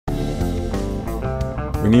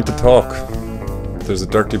We need to talk. There's a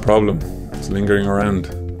dirty problem. It's lingering around.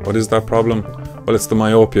 What is that problem? Well, it's the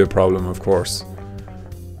myopia problem, of course.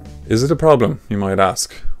 Is it a problem, you might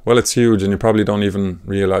ask? Well, it's huge and you probably don't even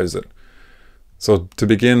realize it. So to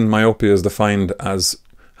begin, myopia is defined as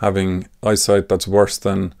having eyesight that's worse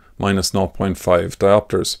than minus 0.5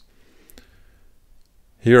 diopters.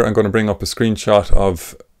 Here I'm going to bring up a screenshot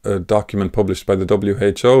of a document published by the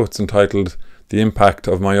WHO. It's entitled "The Impact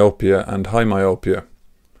of Myopia and High Myopia."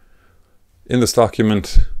 In this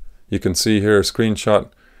document, you can see here a screenshot.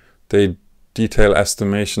 They detail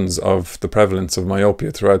estimations of the prevalence of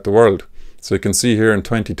myopia throughout the world. So you can see here in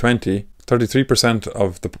 2020, 33%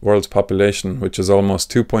 of the world's population, which is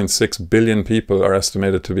almost 2.6 billion people, are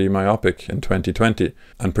estimated to be myopic in 2020.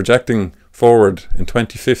 And projecting forward in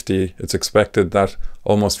 2050, it's expected that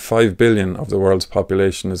almost 5 billion of the world's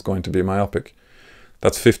population is going to be myopic.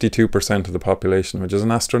 That's 52% of the population, which is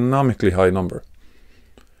an astronomically high number.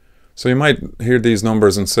 So you might hear these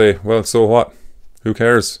numbers and say, well, so what? Who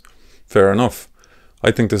cares? Fair enough.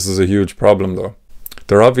 I think this is a huge problem though.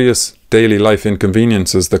 There are obvious daily life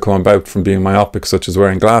inconveniences that come about from being myopic, such as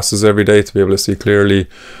wearing glasses every day to be able to see clearly,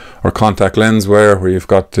 or contact lens wear, where you've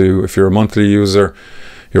got to, if you're a monthly user,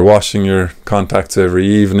 you're washing your contacts every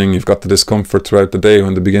evening, you've got the discomfort throughout the day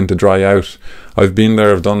when they begin to dry out. I've been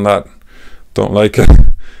there, I've done that, don't like it,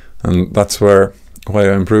 and that's why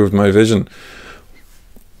I improved my vision.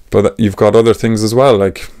 But you've got other things as well,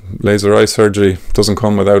 like laser eye surgery doesn't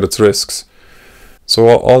come without its risks. So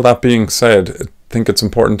all that being said, I think it's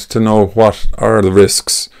important to know what are the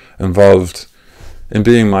risks involved in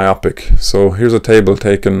being myopic. So here's a table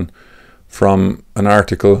taken from an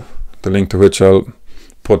article, the link to which I'll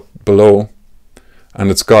put below.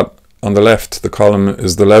 And it's got on the left, the column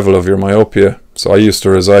is the level of your myopia. So I used to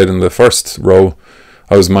reside in the first row.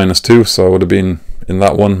 I was -2, so I would have been in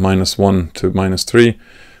that one, -1 to -3.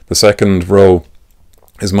 The second row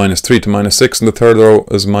is -3 to -6, and the third row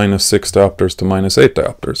is -6 diopters to -8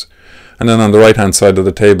 diopters. And then on the right hand side of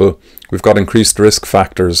the table, we've got increased risk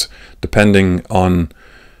factors depending on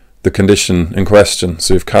the condition in question.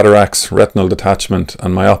 So you've cataracts, retinal detachment,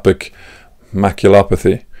 and myopic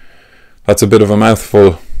maculopathy. That's a bit of a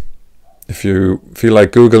mouthful. If you feel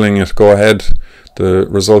like Googling it, go ahead. The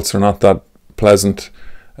results are not that pleasant.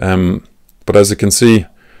 But as you can see,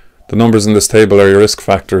 the numbers in this table are your risk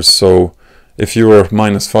factors. So if you were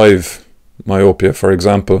 -5 myopia, for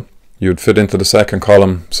example, you'd fit into the second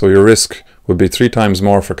column. So your risk would be 3 times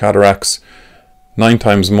more for cataracts, 9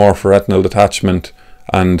 times more for retinal detachment,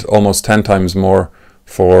 and almost 10 times more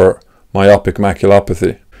for myopic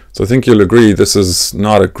maculopathy. So I think you'll agree this is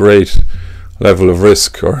not a great level of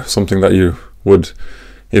risk, or something that you would,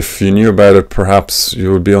 if you knew about it, perhaps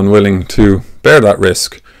you would be unwilling to bear that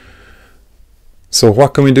risk. So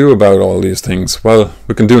what can we do about all these things? Well,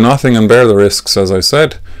 we can do nothing and bear the risks, as I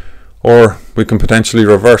said, or we can potentially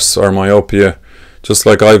reverse our myopia, just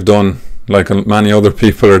like I've done, like many other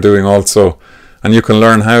people are doing also. And you can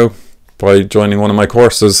learn how by joining one of my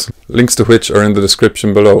courses, links to which are in the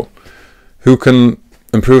description below. Who can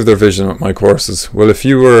improve their vision with my courses? Well, if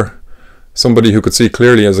you were somebody who could see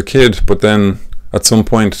clearly as a kid, but then at some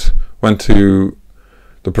point went to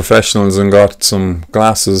the professionals and got some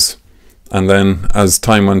glasses, and then as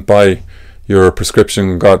time went by your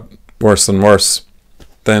prescription got worse and worse,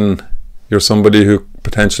 then you're somebody who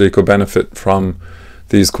potentially could benefit from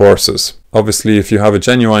these courses. Obviously, if you have a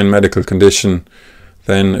genuine medical condition,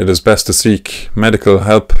 then it is best to seek medical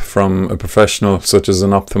help from a professional such as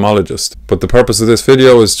an ophthalmologist. But the purpose of this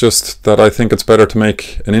video is just that I think it's better to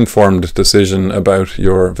make an informed decision about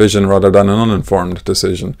your vision rather than an uninformed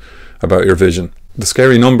decision about your vision. The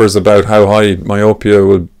scary numbers about how high myopia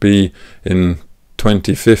will be in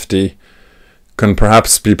 2050 can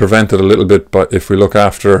perhaps be prevented a little bit, but if we look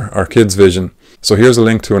after our kids' vision. So here's a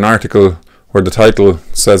link to an article where the title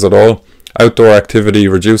says it all. Outdoor activity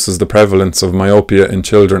reduces the prevalence of myopia in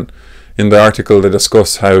children. In the article they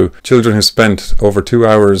discuss how children who spent over 2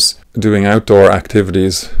 hours doing outdoor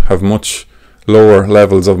activities have much lower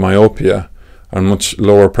levels of myopia and much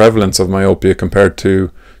lower prevalence of myopia compared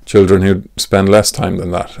to children who spend less time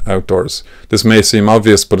than that outdoors. This may seem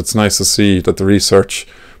obvious, but it's nice to see that the research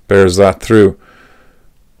bears that through.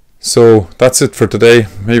 So that's it for today.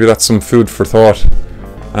 Maybe that's some food for thought.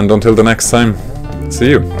 And until the next time,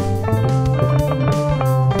 see you.